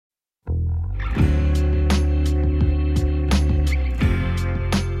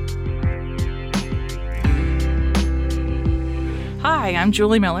Hi, I'm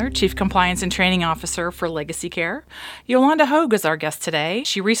Julie Miller, Chief Compliance and Training Officer for Legacy Care. Yolanda Hoag is our guest today.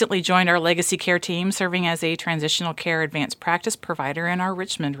 She recently joined our Legacy Care team, serving as a Transitional Care Advanced Practice provider in our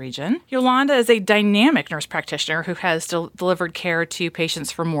Richmond region. Yolanda is a dynamic nurse practitioner who has delivered care to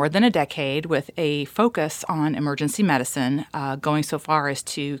patients for more than a decade with a focus on emergency medicine, going so far as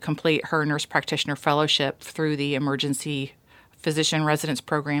to complete her nurse practitioner fellowship through the Emergency Physician Residence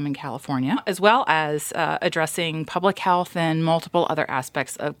Program in California, as well as addressing public health and multiple other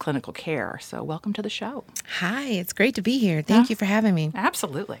aspects of clinical care. So welcome to the show. Hi, it's great to be here. Thank you for having me.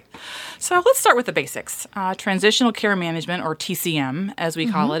 Absolutely. So let's start with the basics. Transitional Care Management, or TCM, as we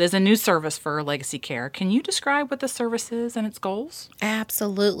call it, is a new service for Legacy Care. Can you describe what the service is and its goals?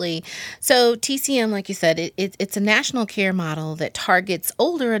 Absolutely. So TCM, like you said, it's a national care model that targets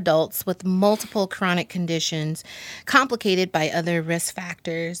older adults with multiple chronic conditions complicated by other risk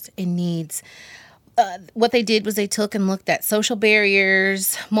factors and needs. What they did was they took and looked at social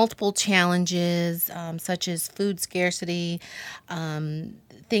barriers, multiple challenges, such as food scarcity,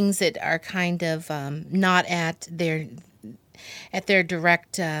 things that are kind of not at their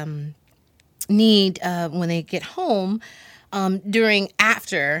direct need when they get home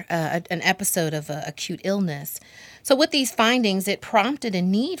after an episode of acute illness. So with these findings, it prompted a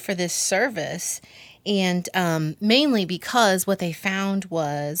need for this service. And mainly because what they found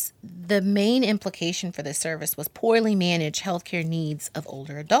was the main implication for this service was poorly managed healthcare needs of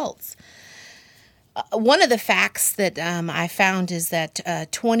older adults. One of the facts that I found is that over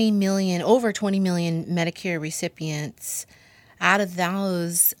 20 million Medicare recipients, out of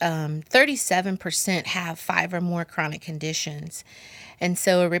those, 37% have 5 or more chronic conditions. And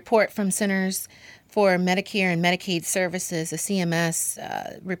so a report from Centers for Medicare and Medicaid Services, a CMS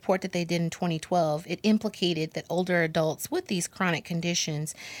report that they did in 2012, it implicated that older adults with these chronic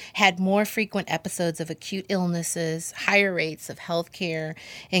conditions had more frequent episodes of acute illnesses, higher rates of healthcare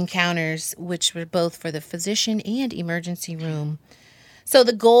encounters, which were both for the physician and emergency room. So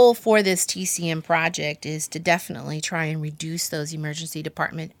the goal for this TCM project is to definitely try and reduce those emergency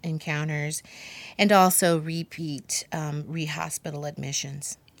department encounters and also repeat re-hospital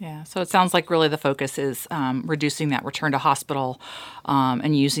admissions. Yeah, so it sounds like really the focus is reducing that return to hospital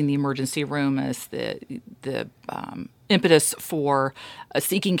and using the emergency room as the impetus for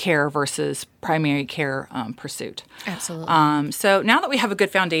seeking care versus primary care pursuit. Absolutely. So now that we have a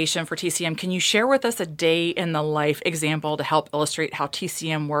good foundation for TCM, can you share with us a day in the life example to help illustrate how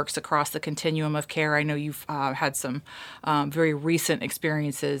TCM works across the continuum of care? I know you've had some very recent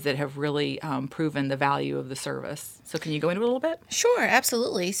experiences that have really proven the value of the service. So can you go into it a little bit? Sure,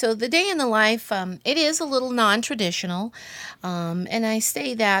 absolutely. So the day in the life, it is a little non-traditional. And I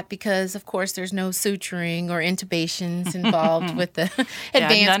say that because, of course, there's no suturing or intubations involved with the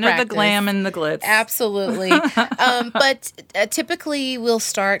advanced none practice. of the glam and the glitz. Absolutely. But typically we'll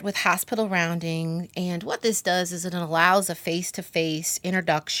start with hospital rounding. And what this does is it allows a face-to-face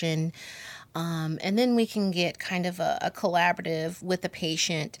introduction. And then we can get kind of a collaborative with the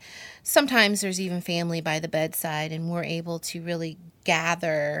patient. Sometimes there's even family by the bedside, and we're able to really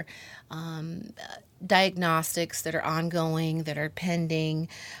gather diagnostics that are ongoing, that are pending,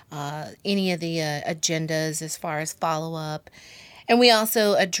 any of the agendas as far as follow-up. And we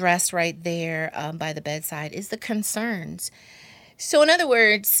also address right there by the bedside is the concerns. So in other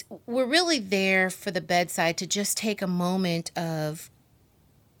words, we're really there for the bedside to just take a moment of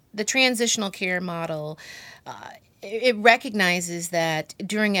the transitional care model. It recognizes that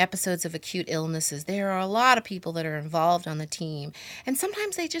during episodes of acute illnesses, there are a lot of people that are involved on the team, and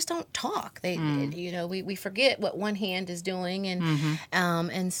sometimes they just don't talk. We forget what one hand is doing,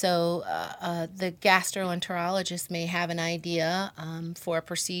 and so the gastroenterologist may have an idea for a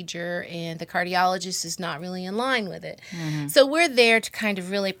procedure, and the cardiologist is not really in line with it. So we're there to kind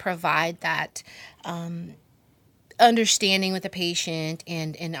of really provide that understanding with the patient,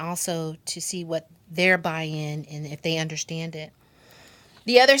 and also to see what their buy-in and if they understand it.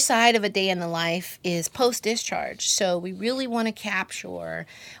 The other side of a day in the life is post-discharge. So we really want to capture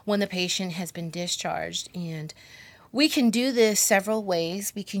when the patient has been discharged. And we can do this several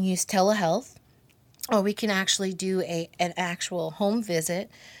ways. We can use telehealth, or we can actually do an actual home visit,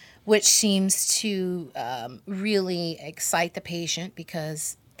 which seems to really excite the patient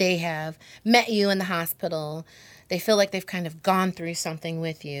because they have met you in the hospital. They feel like they've kind of gone through something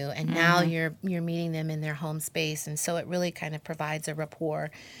with you, and now you're meeting them in their home space, and so it really kind of provides a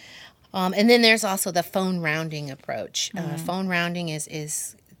rapport. And then there's also the phone rounding approach. Phone rounding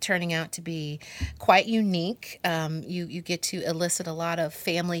is turning out to be quite unique. You get to elicit a lot of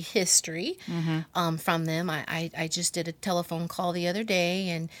family history from them. I just did a telephone call the other day,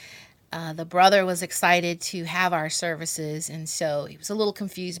 and The brother was excited to have our services, and so he was a little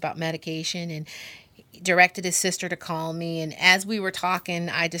confused about medication and directed his sister to call me. And as we were talking,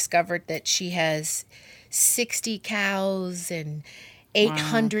 I discovered that she has 60 cows and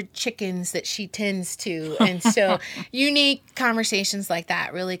 800 chickens that she tends to. And so unique conversations like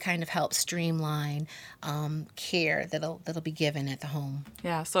that really kind of help streamline care that'll be given at the home.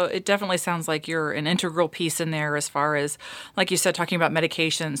 Yeah, so it definitely sounds like you're an integral piece in there as far as, like you said, talking about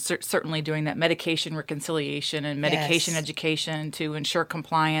medication, certainly doing that medication reconciliation and medication education to ensure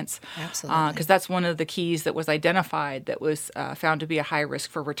compliance. Absolutely. Because that's one of the keys that was identified that was found to be a high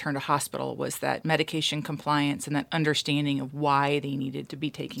risk for return to hospital, was that medication compliance and that understanding of why they needed to be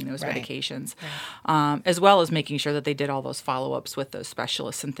taking those medications, as well as making sure that they did all those follow-ups with those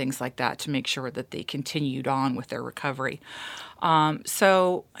specialists and things like that to make sure that they continued on with their recovery.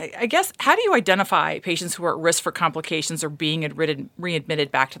 So I guess, how do you identify patients who are at risk for complications or being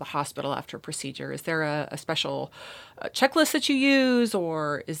readmitted back to the hospital after a procedure? Is there a special checklist that you use,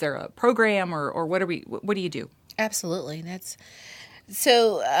 or is there a program, or what do you do? Absolutely.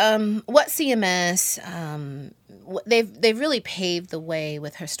 So what CMS, they've really paved the way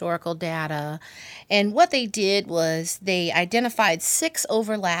with historical data. And what they did was they identified 6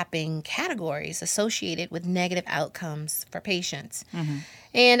 overlapping categories associated with negative outcomes for patients. Mm-hmm.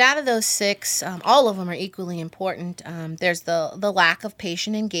 And out of those 6, all of them are equally important. There's the lack of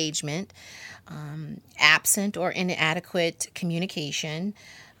patient engagement, absent or inadequate communication,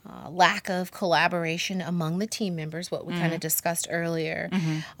 lack of collaboration among the team members, what we kind of discussed earlier.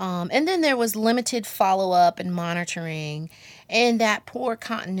 Mm-hmm. And then there was limited follow-up and monitoring, and that poor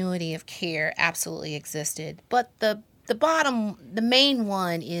continuity of care absolutely existed. But the main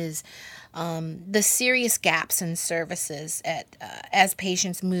one is the serious gaps in services as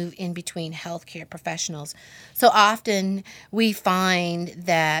patients move in between healthcare professionals. So often we find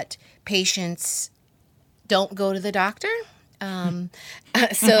that patients don't go to the doctor.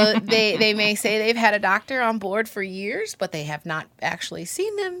 So they may say they've had a doctor on board for years, but they have not actually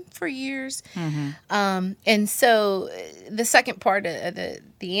seen them for years. Mm-hmm. And so the second part of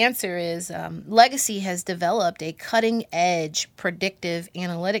the answer is Legacy has developed a cutting-edge predictive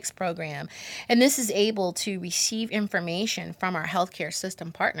analytics program, and this is able to receive information from our healthcare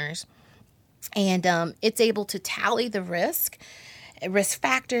system partners, and it's able to tally the risk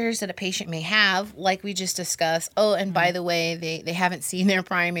factors that a patient may have, like we just discussed. Oh, and by the way, they haven't seen their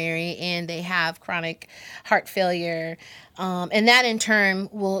primary and they have chronic heart failure. And that in turn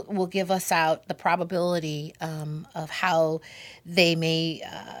will give us out the probability of how they may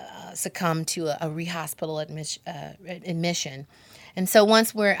succumb to a rehospital admission. And so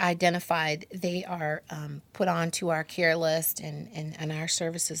once we're identified, they are put onto our care list, and our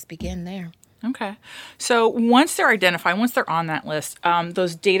services begin there. Okay. So once they're identified, once they're on that list,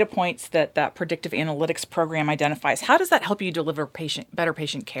 those data points that predictive analytics program identifies, how does that help you deliver better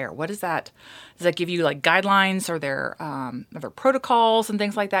patient care? What is that? Does that give you like guidelines, or are there protocols and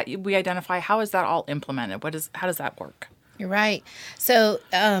things like that we identify? How is that all implemented? How does that work? You're right. So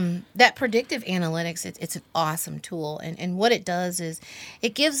that predictive analytics, it's an awesome tool. And what it does is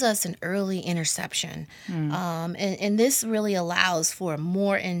it gives us an early interception. And this really allows for a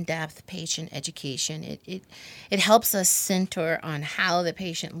more in-depth patient education. It helps us center on how the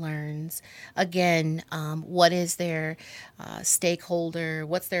patient learns. Again, what is their stakeholder?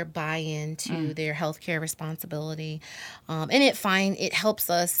 What's their buy-in to their healthcare responsibility? And it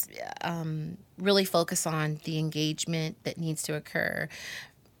helps us really focus on the engagement that needs to occur.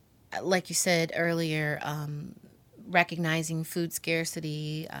 Like you said earlier, recognizing food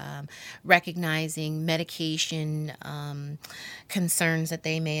scarcity, recognizing medication concerns that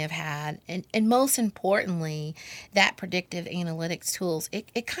they may have had. And most importantly, that predictive analytics tools,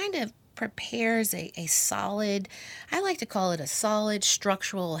 it kind of prepares a solid, I like to call it a solid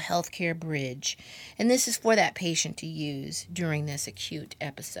structural healthcare bridge. And this is for that patient to use during this acute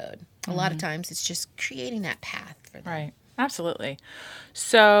episode. A lot of times it's just creating that path for them. Right. Absolutely.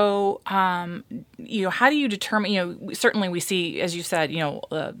 So, how do you determine, certainly we see, as you said,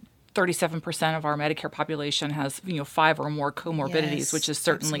 37% of our Medicare population has, 5 or more comorbidities, which is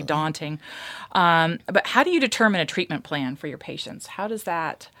certainly daunting. But how do you determine a treatment plan for your patients? How does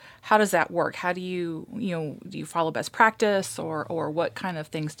that work? How do you, do you follow best practice, or what kind of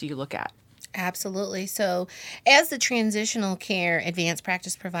things do you look at? Absolutely. So as the transitional care advanced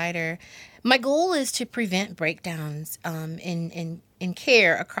practice provider, my goal is to prevent breakdowns in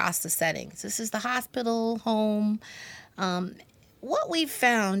care across the settings. This is the hospital, home, what we've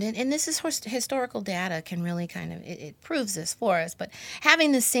found, and this is historical data can really kind of, it proves this for us, but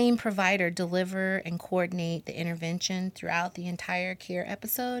having the same provider deliver and coordinate the intervention throughout the entire care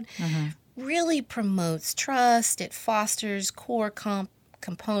episode really promotes trust. It fosters core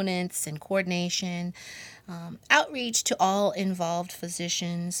components and coordination, outreach to all involved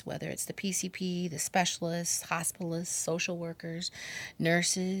physicians, whether it's the PCP, the specialists, hospitalists, social workers,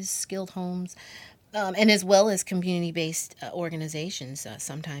 nurses, skilled homes, and as well as community-based organizations,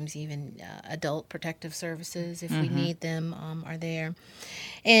 sometimes even adult protective services, if we need them, are there.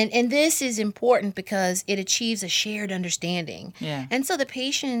 And this is important because it achieves a shared understanding. Yeah. And so the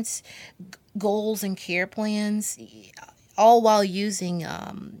patient's goals and care plans, all while using,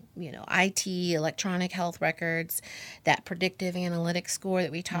 IT, electronic health records, that predictive analytics score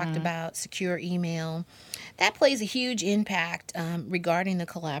that we talked about, secure email, that plays a huge impact regarding the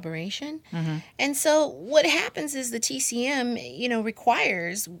collaboration. And so what happens is the TCM,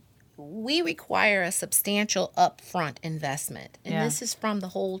 we require a substantial upfront investment. And this is from the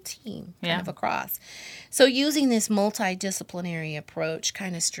whole team, kind of across. So using this multidisciplinary approach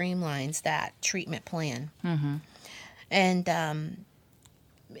kind of streamlines that treatment plan. And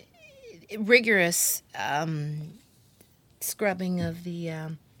rigorous scrubbing of the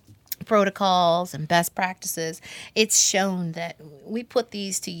protocols and best practices, it's shown that we put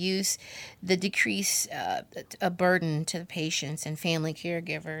these to use, the decrease a burden to the patients and family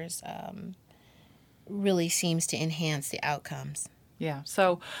caregivers really seems to enhance the outcomes. Yeah.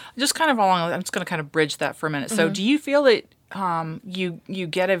 So just kind of along, I'm just going to kind of bridge that for a minute. So do you feel that you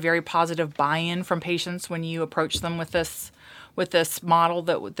get a very positive buy-in from patients when you approach them with this model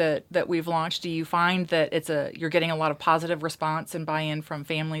that we've launched? Do you find that you're getting a lot of positive response and buy-in from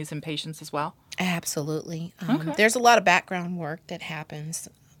families and patients as well? Absolutely. There's a lot of background work that happens.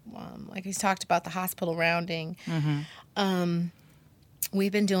 Like he's talked about the hospital rounding.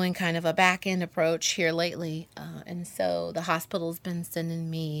 We've been doing kind of a back-end approach here lately, and so the hospital's been sending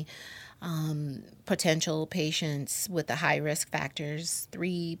me potential patients with the high-risk factors,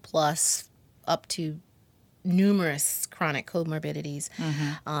 3+ up to numerous chronic comorbidities.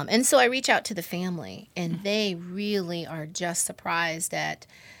 And so I reach out to the family, and they really are just surprised at,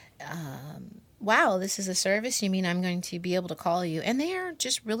 wow, this is a service? You mean I'm going to be able to call you? And they are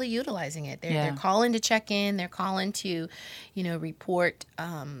just really utilizing it. They're calling to check in. They're calling to, report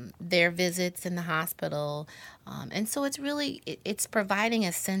their visits in the hospital. And so it's really, it's providing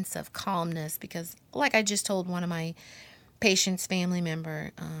a sense of calmness because, like I just told one of my patient's family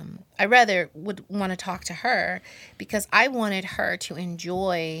member, I rather would want to talk to her because I wanted her to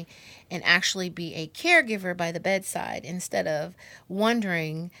enjoy and actually be a caregiver by the bedside instead of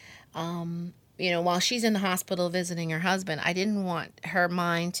wondering, while she's in the hospital visiting her husband. I didn't want her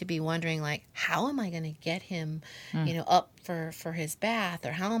mind to be wondering, like, how am I going to get him, up for his bath,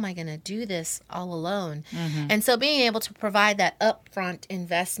 or how am I going to do this all alone? And so being able to provide that upfront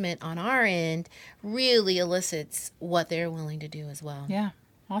investment on our end really elicits what they're willing to do as well. Yeah.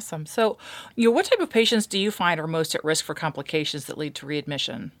 Awesome. So, what type of patients do you find are most at risk for complications that lead to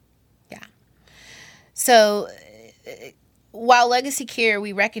readmission? Yeah. So, while legacy care,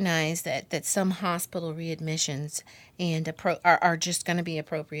 we recognize that some hospital readmissions and are just going to be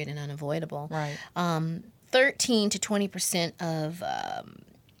appropriate and unavoidable. Right. 13 to 20% of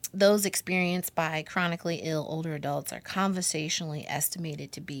those experienced by chronically ill older adults are conversationally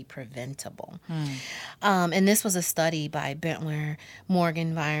estimated to be preventable. And this was a study by Bentler,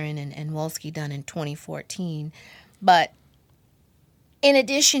 Morgan, Viren, and Wolski done in 2014. But in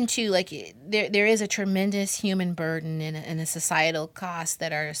addition to, there is a tremendous human burden and a societal cost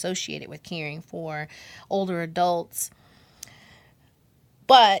that are associated with caring for older adults.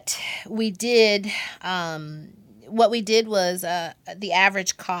 But we did, what we did was the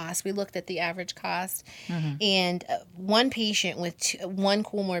average cost. We looked at the average cost, and one patient with one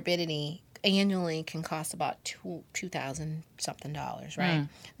comorbidity annually can cost about $2,000 something, right?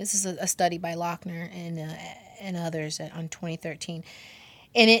 This is a study by Lochner and others on 2013.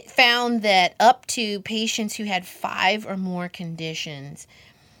 And it found that up to patients who had 5 or more conditions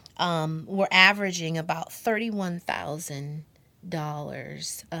were averaging about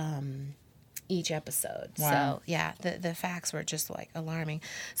 $31,000 each episode. Wow. So, yeah, the facts were just alarming.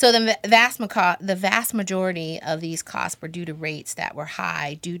 So the vast majority of these costs were due to rates that were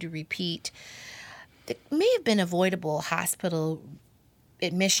high, due to repeat. That may have been avoidable hospital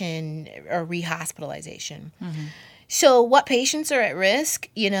admission or rehospitalization. So what patients are at risk?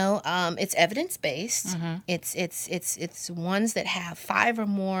 It's evidence-based. It's ones that have 5 or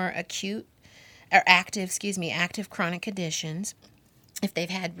more active chronic conditions. if they've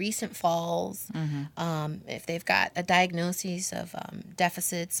had recent falls, if they've got a diagnosis of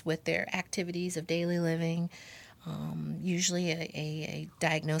deficits with their activities of daily living, usually a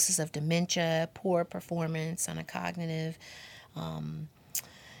diagnosis of dementia, poor performance on a cognitive,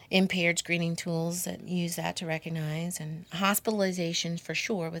 impaired screening tools that use that to recognize, and hospitalizations for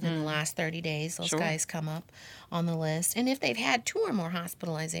sure within the last 30 days. Those guys come up on the list. And if they've had 2 or more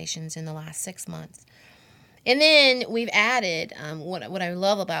hospitalizations in the last 6 months. And then we've added, what I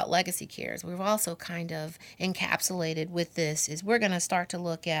love about legacy care is we've also kind of encapsulated with this is we're going to start to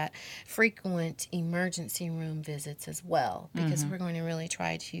look at frequent emergency room visits as well, because we're going to really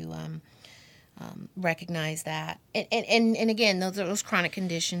try to recognize that. And again, those chronic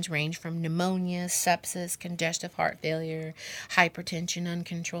conditions range from pneumonia, sepsis, congestive heart failure, hypertension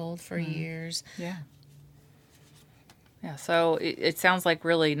uncontrolled for years. Yeah, so it sounds like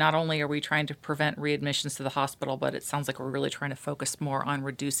really not only are we trying to prevent readmissions to the hospital, but it sounds like we're really trying to focus more on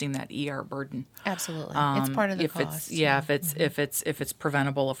reducing that ER burden. Absolutely, it's part of the cost. If it's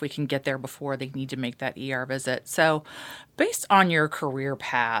preventable, if we can get there before they need to make that ER visit. So, based on your career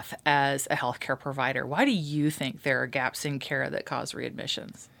path as a healthcare provider, why do you think there are gaps in care that cause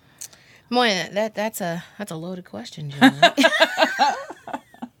readmissions? Boy, that's a loaded question, John.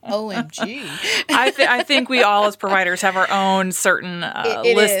 OMG. I think we all as providers have our own certain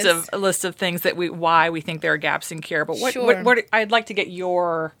list of things that why we think there are gaps in care. But what I'd like to get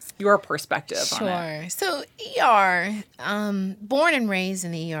your perspective on it. So ER, born and raised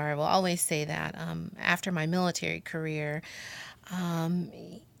in the ER, I will always say that. After my military career,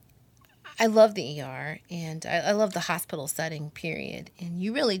 I love the ER, and I love the hospital setting, period. And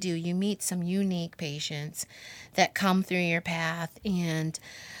you really do. You meet some unique patients that come through your path, and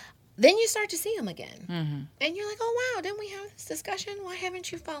then you start to see them again. And you're like, oh, wow, didn't we have this discussion? Why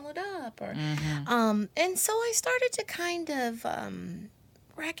haven't you followed up? Or, and so I started to kind of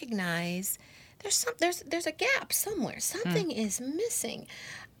recognize there's a gap somewhere. Something is missing.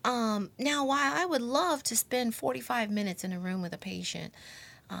 Now, while I would love to spend 45 minutes in a room with a patient,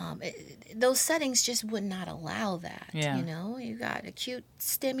 those settings just would not allow that. You know, you got acute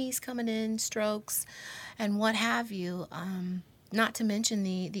STEMIs coming in, strokes, and what have you. Not to mention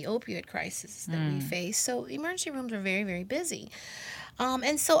the opioid crisis that we face. So emergency rooms are very, very busy.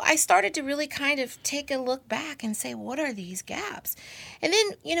 And so I started to really kind of take a look back and say, what are these gaps? And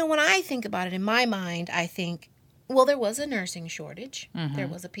then, you know, when I think about it in my mind, I think, well, there was a nursing shortage. There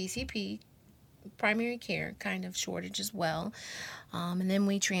was a PCP, primary care kind of shortage as well. And then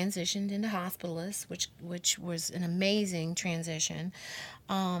we transitioned into hospitalists, which was an amazing transition.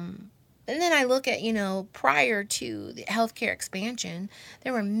 And then I look at, you know, prior to the healthcare expansion,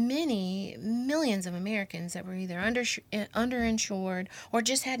 there were millions of Americans that were either underinsured or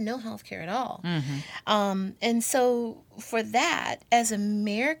just had no healthcare at all. And so for that, as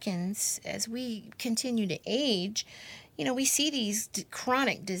Americans, as we continue to age, you know, we see these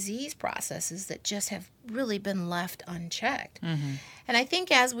chronic disease processes that just have really been left unchecked. And I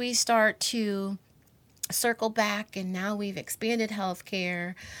think as we start to circle back and now we've expanded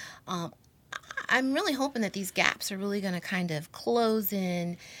healthcare, I'm really hoping that these gaps are really going to kind of close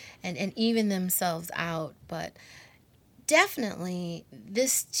in and even themselves out. But definitely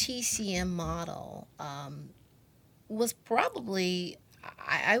this TCM model was probably,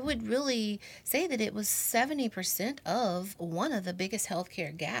 I would really say that it was 70% of one of the biggest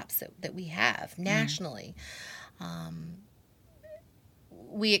healthcare gaps that we have nationally.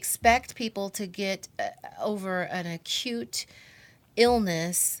 We expect people to get over an acute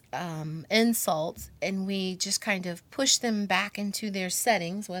illness, insults, and we just kind of push them back into their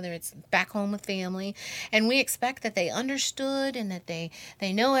settings, whether it's back home with family, and we expect that they understood and that they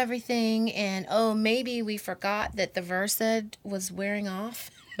know everything, and maybe we forgot that the Versed was wearing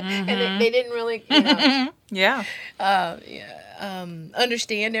off. And they didn't really,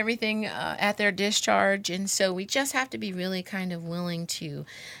 understand everything at their discharge. And so we just have to be really kind of willing to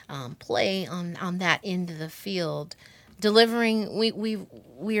play on that end of the field. Delivering,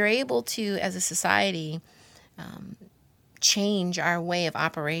 we are able to, as a society, change our way of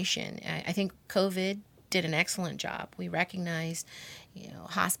operation. I think COVID did an excellent job. We recognized, you know,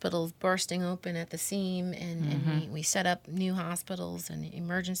 hospitals bursting open at the seam, and we set up new hospitals and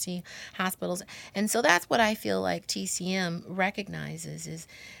emergency hospitals. And so that's what I feel like TCM recognizes is,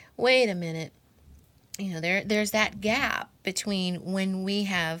 wait a minute, you know, there's that gap between when we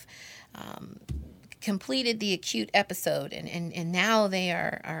have completed the acute episode and now they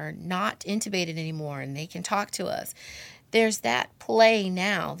are not intubated anymore and they can talk to us. There's that play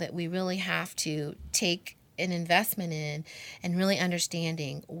now that we really have to take an investment in and really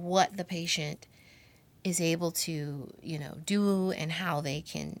understanding what the patient is able to, do and how they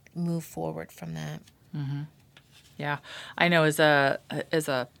can move forward from that. Mm-hmm. Yeah, I know as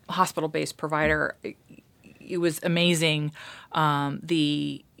a hospital-based provider, it was amazing.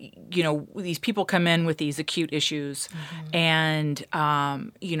 These people come in with these acute issues, and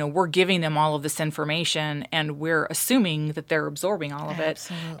we're giving them all of this information, and we're assuming that they're absorbing all of it.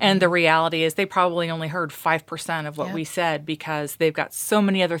 And the reality is, they probably only heard 5% of what we said, because they've got so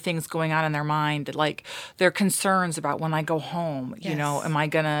many other things going on in their mind, like their concerns about when I go home. Yes.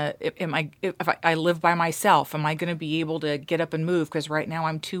 If I live by myself, am I gonna be able to get up and move? Because right now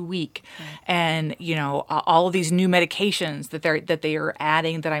I'm too weak, and all of these new medications that they are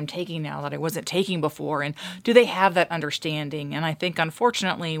adding that I'm taking now that I wasn't taking before, and do they have that understanding? And I think,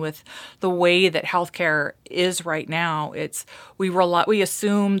 unfortunately, with the way that healthcare is right now, we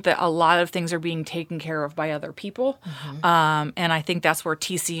assume that a lot of things are being taken care of by other people, and I think that's where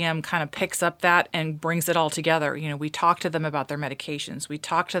TCM kind of picks up that and brings it all together. We talk to them about their medications, we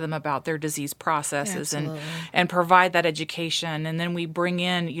talk to them about their disease processes, and provide that education, and then we bring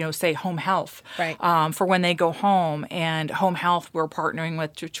in, say, home health, for when they go home. And home health, we're partnering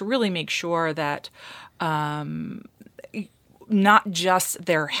with to really make sure that not just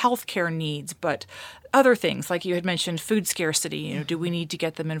their healthcare needs, but other things, like you had mentioned, food scarcity. Do we need to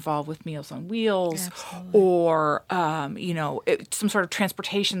get them involved with Meals on Wheels, or some sort of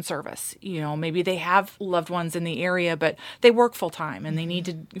transportation service? Maybe they have loved ones in the area, but they work full time, and they need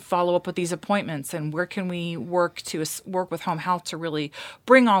to follow up with these appointments. And where can we work with home health to really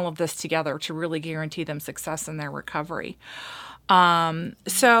bring all of this together to really guarantee them success in their recovery?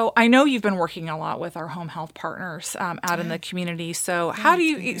 So I know you've been working a lot with our home health partners out in the community. So how do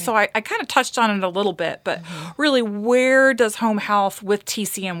you, so I kind of touched on it a little bit, but really, where does home health with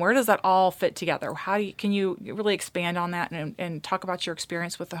TCM, where does that all fit together? Can you really expand on that and talk about your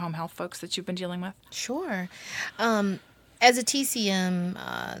experience with the home health folks that you've been dealing with? Sure. As a TCM,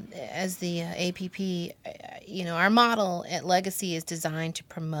 as the APP, our model at Legacy is designed to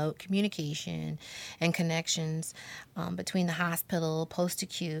promote communication and connections between the hospital,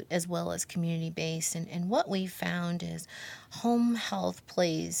 post-acute, as well as community-based. And what we've found is home health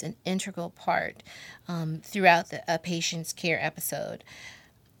plays an integral part throughout a patient's care episode.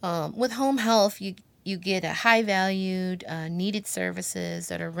 With home health, you get a high-valued, needed services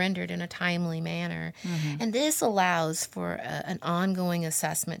that are rendered in a timely manner. And this allows for an ongoing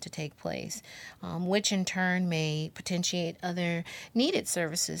assessment to take place, which in turn may potentiate other needed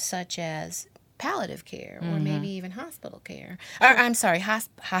services such as palliative care or maybe even hospital care.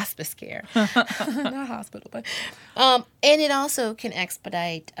 Hospice care. Not hospital, but... and it also can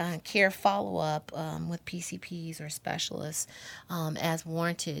expedite care follow-up with PCPs or specialists as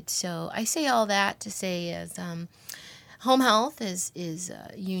warranted. So I say all that to say is home health is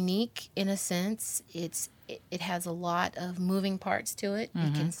unique in a sense. It has a lot of moving parts to it.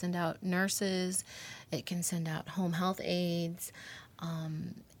 It can send out nurses. It can send out home health aides.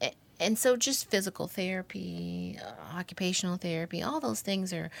 And so just physical therapy, occupational therapy, all those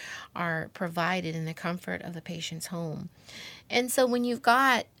things are provided in the comfort of the patient's home. And so when you've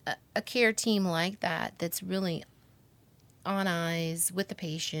got a care team like that that's really on eyes with the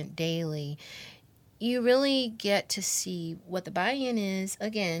patient daily, you really get to see what the buy-in is,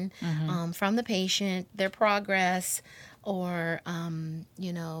 again, from the patient, their progress, or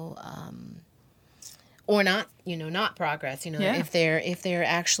or not progress, if they're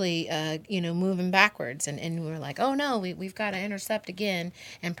actually, moving backwards, and we're like, oh no, we've got to intercept again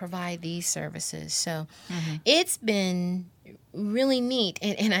and provide these services. So it's been really neat.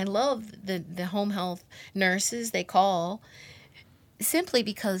 And I love the home health nurses they call, simply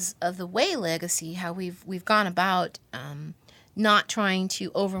because of the way Legacy, how we've gone about, not trying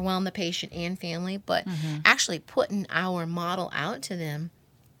to overwhelm the patient and family, but actually putting our model out to them.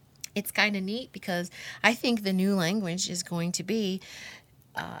 It's kind of neat because I think the new language is going to be,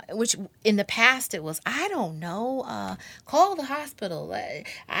 which in the past it was, I don't know, call the hospital.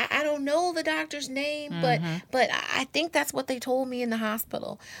 I don't know the doctor's name, but I think that's what they told me in the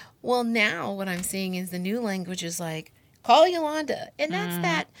hospital. Well, now what I'm seeing is the new language is like, call Yolanda. And that's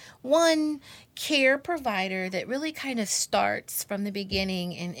that one care provider that really kind of starts from the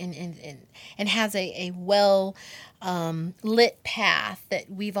beginning and has a well lit path that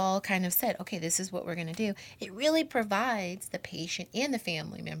we've all kind of said, okay, this is what we're going to do. It really provides the patient and the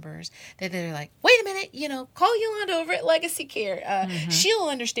family members that they're like, wait a minute, call Yolanda over at Legacy Care. She'll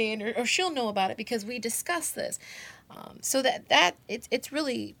understand or she'll know about it because we discussed this. So that it's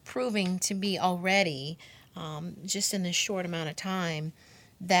really proving to be already, just in this short amount of time,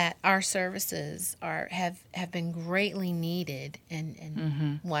 that our services have been greatly needed,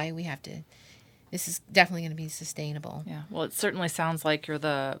 and why we have to this is definitely going to be sustainable. Yeah. Well, it certainly sounds like you're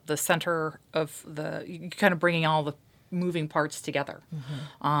the center of you're kind of bringing all the moving parts together,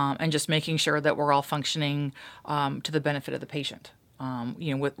 and just making sure that we're all functioning to the benefit of the patient.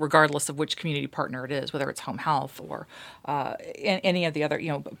 Regardless of which community partner it is, whether it's home health or any of the other,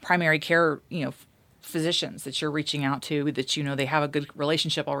 primary care, physicians that you're reaching out to, that they have a good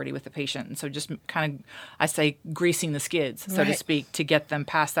relationship already with the patient. And so just kind of, I say, greasing the skids, so to speak, to get them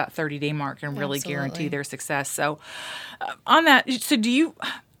past that 30-day mark and really guarantee their success. So on that, so do you...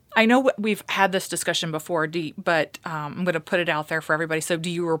 I know we've had this discussion before, but I'm going to put it out there for everybody. So do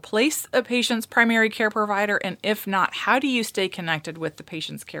you replace a patient's primary care provider? And if not, how do you stay connected with the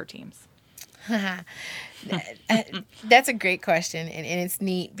patient's care teams? That's a great question, and it's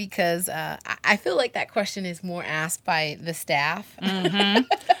neat because I feel like that question is more asked by the staff. Mm-hmm.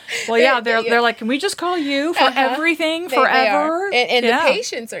 Well, yeah, they're like, can we just call you for everything forever? And the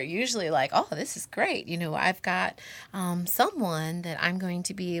patients are usually like, oh, this is great. I've got someone that I'm going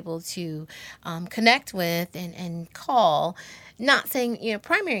to be able to connect with and call. Not saying,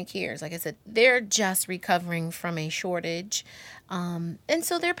 primary cares, like I said, they're just recovering from a shortage. And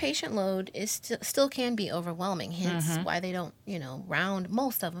so their patient load is still can be overwhelming, hence why they don't, round.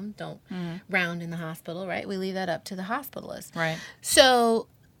 Most of them don't round in the hospital, right? We leave that up to the hospitalist. Right. So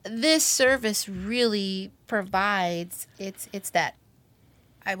this service really provides, it's that,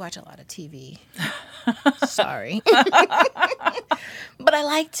 I watch a lot of TV. Sorry. But I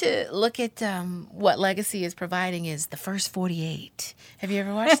like to look at what Legacy is providing is the first 48. Have you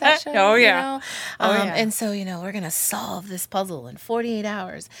ever watched that show? Oh, yeah. And so, we're going to solve this puzzle in 48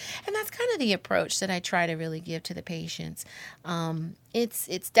 hours. And that's kind of the approach that I try to really give to the patients.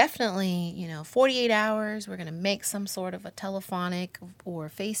 It's definitely, 48 hours. We're going to make some sort of a telephonic or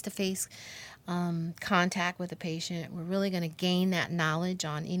face-to-face contact with the patient. We're really going to gain that knowledge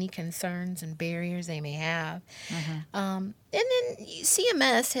on any concerns and barriers they may have. And then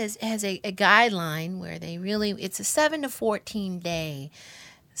CMS has a guideline where it's a 7 to 14 day,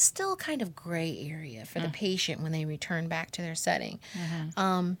 still kind of gray area for the patient when they return back to their setting.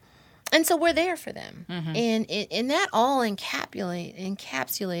 And so we're there for them. And that all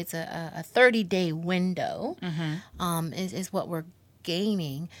encapsulates a 30-day window is what we're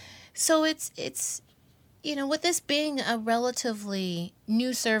gaining. So it's with this being a relatively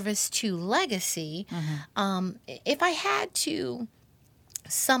new service to Legacy, if I had to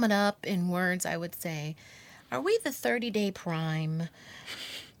sum it up in words, I would say, are we the 30-day prime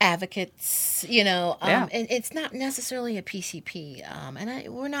advocates? And it's not necessarily a PCP.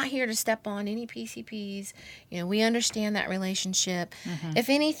 And we're not here to step on any PCPs. We understand that relationship. If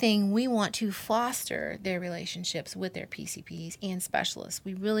anything, we want to foster their relationships with their PCPs and specialists.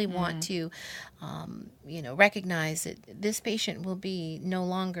 We really want to, recognize that this patient will be no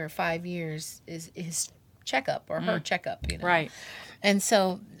longer 5 years is his checkup or her checkup. Right. And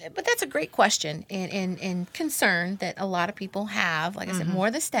so, but that's a great question and concern that a lot of people have. Like I said,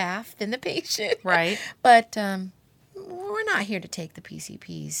 more the staff than the patient. Right. But we're not here to take the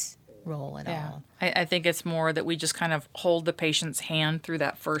PCP's role at all. I think it's more that we just kind of hold the patient's hand through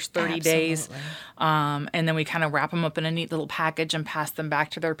that first 30 days. And then we kind of wrap them up in a neat little package and pass them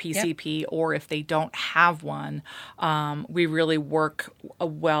back to their PCP. Or if they don't have one, we really work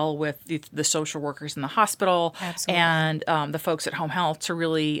well with the social workers in the hospital and the folks at home health to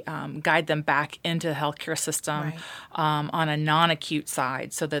really guide them back into the healthcare system on a non-acute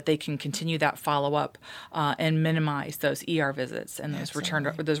side so that they can continue that follow-up and minimize those ER visits and those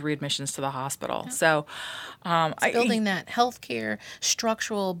those readmissions to the hospital. So it's building that healthcare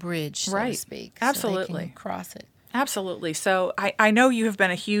structural bridge, so to speak. Absolutely. So they can cross it. Absolutely. So I know you have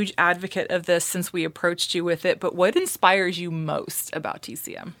been a huge advocate of this since we approached you with it, but what inspires you most about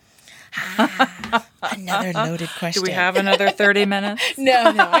TCM? Another loaded question. Do we have another 30 minutes?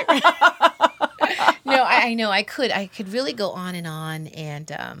 No. No, I know I could really go on and on.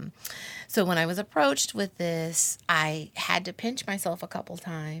 And so when I was approached with this, I had to pinch myself a couple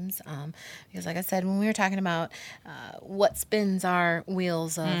times because, like I said, when we were talking about what spins our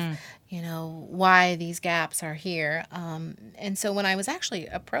wheels of, why these gaps are here. And so when I was actually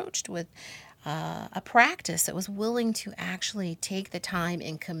approached with a practice that was willing to actually take the time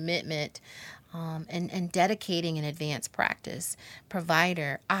and commitment and dedicating an advanced practice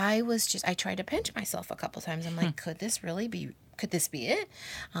provider, I tried to pinch myself a couple times. I'm like, could this be it?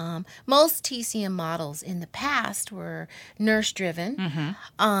 Most TCM models in the past were nurse-driven.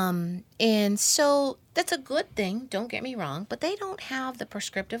 And so that's a good thing, don't get me wrong, but they don't have the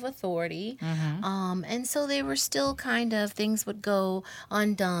prescriptive authority. And so they were still kind of, things would go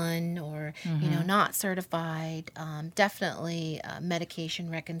undone or, not certified. Definitely medication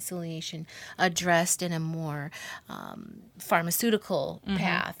reconciliation addressed in a more pharmaceutical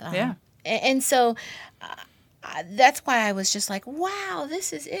path. And so that's why I was just like, wow,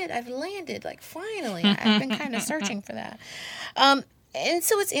 this is it. I've landed, like, finally. I've been kind of searching for that. And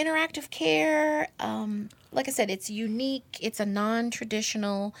so it's interactive care. Like I said, it's unique. It's a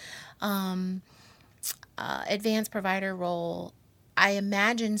non-traditional advanced provider role. I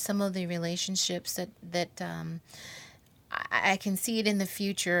imagine some of the relationships that I can see it in the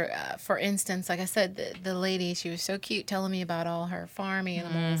future. For instance, like I said, the lady, she was so cute telling me about all her farm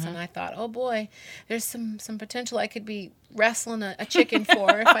animals, and I thought, oh boy, there's some potential I could be wrestling a chicken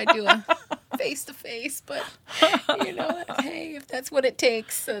for if I do a face-to-face, but, hey, if that's what it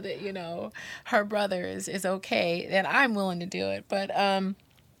takes so that, her brother is okay, then I'm willing to do it. But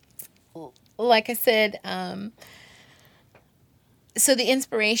like I said, so the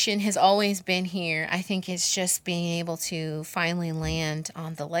inspiration has always been here. I think it's just being able to finally land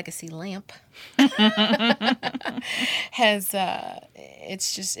on the legacy lamp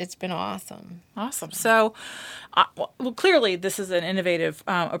it's been awesome. Awesome. So, well, clearly this is an innovative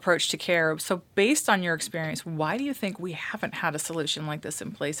approach to care. So based on your experience, why do you think we haven't had a solution like this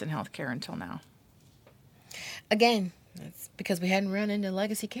in place in healthcare until now? Again, it's because we hadn't run into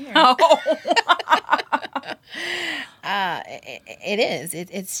legacy care. Oh. It is.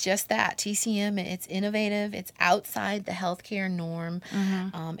 It's just that. TCM, it's innovative. It's outside the healthcare norm.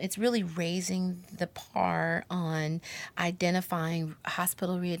 It's really raising the bar on identifying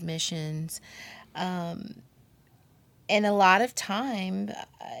hospital readmissions. And a lot of time,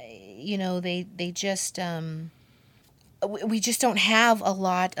 they just... we just don't have a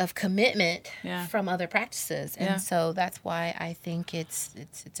lot of commitment from other practices. And so that's why I think it's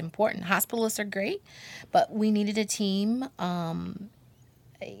important. Hospitalists are great, but we needed a team,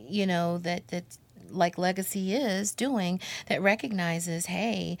 that like Legacy is doing, that recognizes,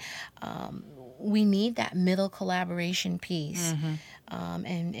 hey, we need that middle collaboration piece.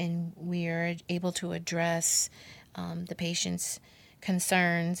 And we are able to address the patient's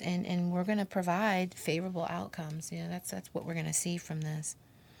concerns, and we're going to provide favorable outcomes. That's what we're going to see from this.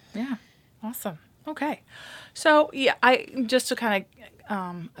 Yeah, awesome. Okay, so I just to kind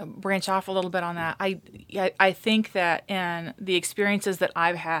of branch off a little bit on that. I think that in the experiences that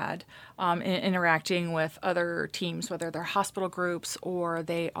I've had in interacting with other teams, whether they're hospital groups or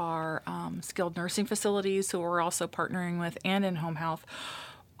they are skilled nursing facilities who we're also partnering with, and in home health,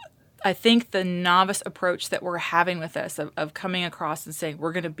 I think the novice approach that we're having with this of coming across and saying,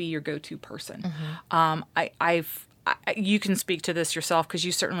 we're going to be your go-to person. You can speak to this yourself because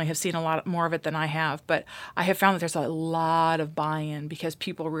you certainly have seen a lot more of it than I have, but I have found that there's a lot of buy-in because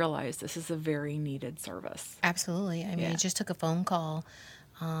people realize this is a very needed service. Absolutely. I mean, I just took a phone call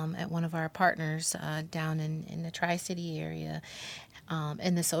at one of our partners down in the Tri-City area,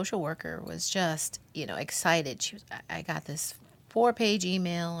 and the social worker was just, excited. She was, I got this 4-page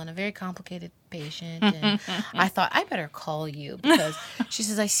email on a very complicated patient, and I thought, I better call you, because she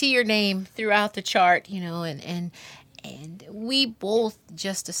says, I see your name throughout the chart, and we both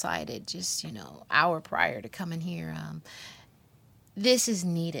just decided, hour prior to coming here, this is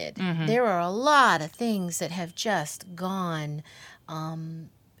needed. There are a lot of things that have just gone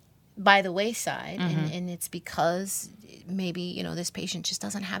by the wayside, and it's because maybe, this patient just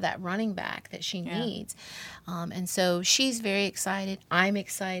doesn't have that running back that she needs. And so she's very excited. I'm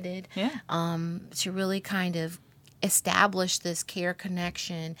excited to really kind of establish this care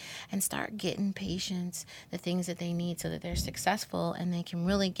connection and start getting patients the things that they need so that they're successful and they can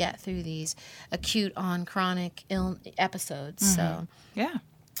really get through these acute on chronic episodes. So, yeah.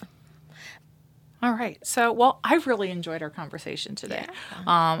 All right. So, well, I've really enjoyed our conversation today.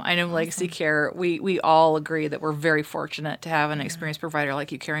 I know Legacy Care, we all agree that we're very fortunate to have an experienced provider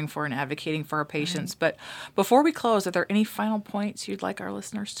like you caring for and advocating for our patients. But before we close, are there any final points you'd like our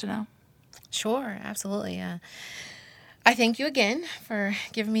listeners to know? Sure. Absolutely. I thank you again for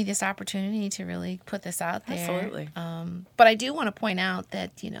giving me this opportunity to really put this out there. Absolutely. But I do want to point out that,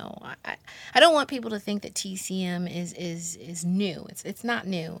 I don't want people to think that TCM is new. It's not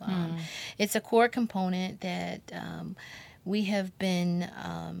new. It's a core component that we have been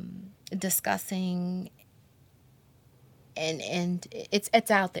discussing, and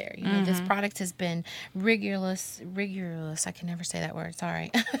it's out there. This product has been rigorous. I can never say that word.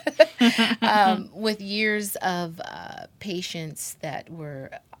 Sorry. With years of patients that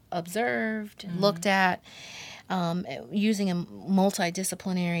were observed, looked at, using a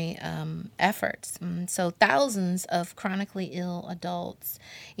multidisciplinary efforts. So thousands of chronically ill adults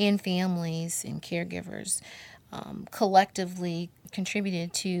and families and caregivers collectively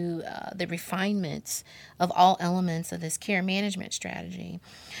contributed to the refinements of all elements of this care management strategy.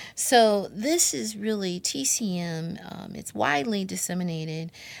 So this is really TCM. It's widely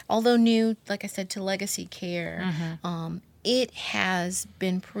disseminated, although new, like I said, to legacy care. It has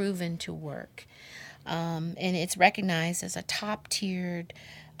been proven to work, and it's recognized as a top-tiered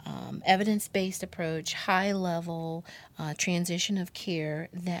evidence-based approach, high-level transition of care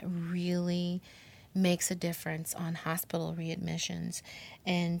that really makes a difference on hospital readmissions.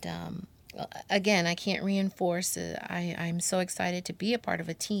 And again, I can't reinforce it. I'm so excited to be a part of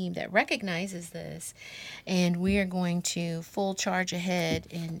a team that recognizes this, and we are going to full charge ahead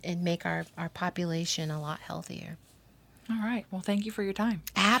and make our population a lot healthier. All right. Well, thank you for your time.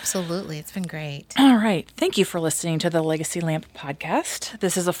 Absolutely. It's been great. All right. Thank you for listening to the Legacy Lamp podcast.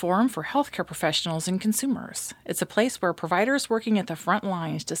 This is a forum for healthcare professionals and consumers. It's a place where providers working at the front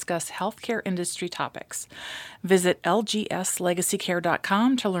lines discuss healthcare industry topics. Visit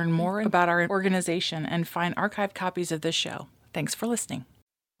lgslegacycare.com to learn more about our organization and find archived copies of this show. Thanks for listening.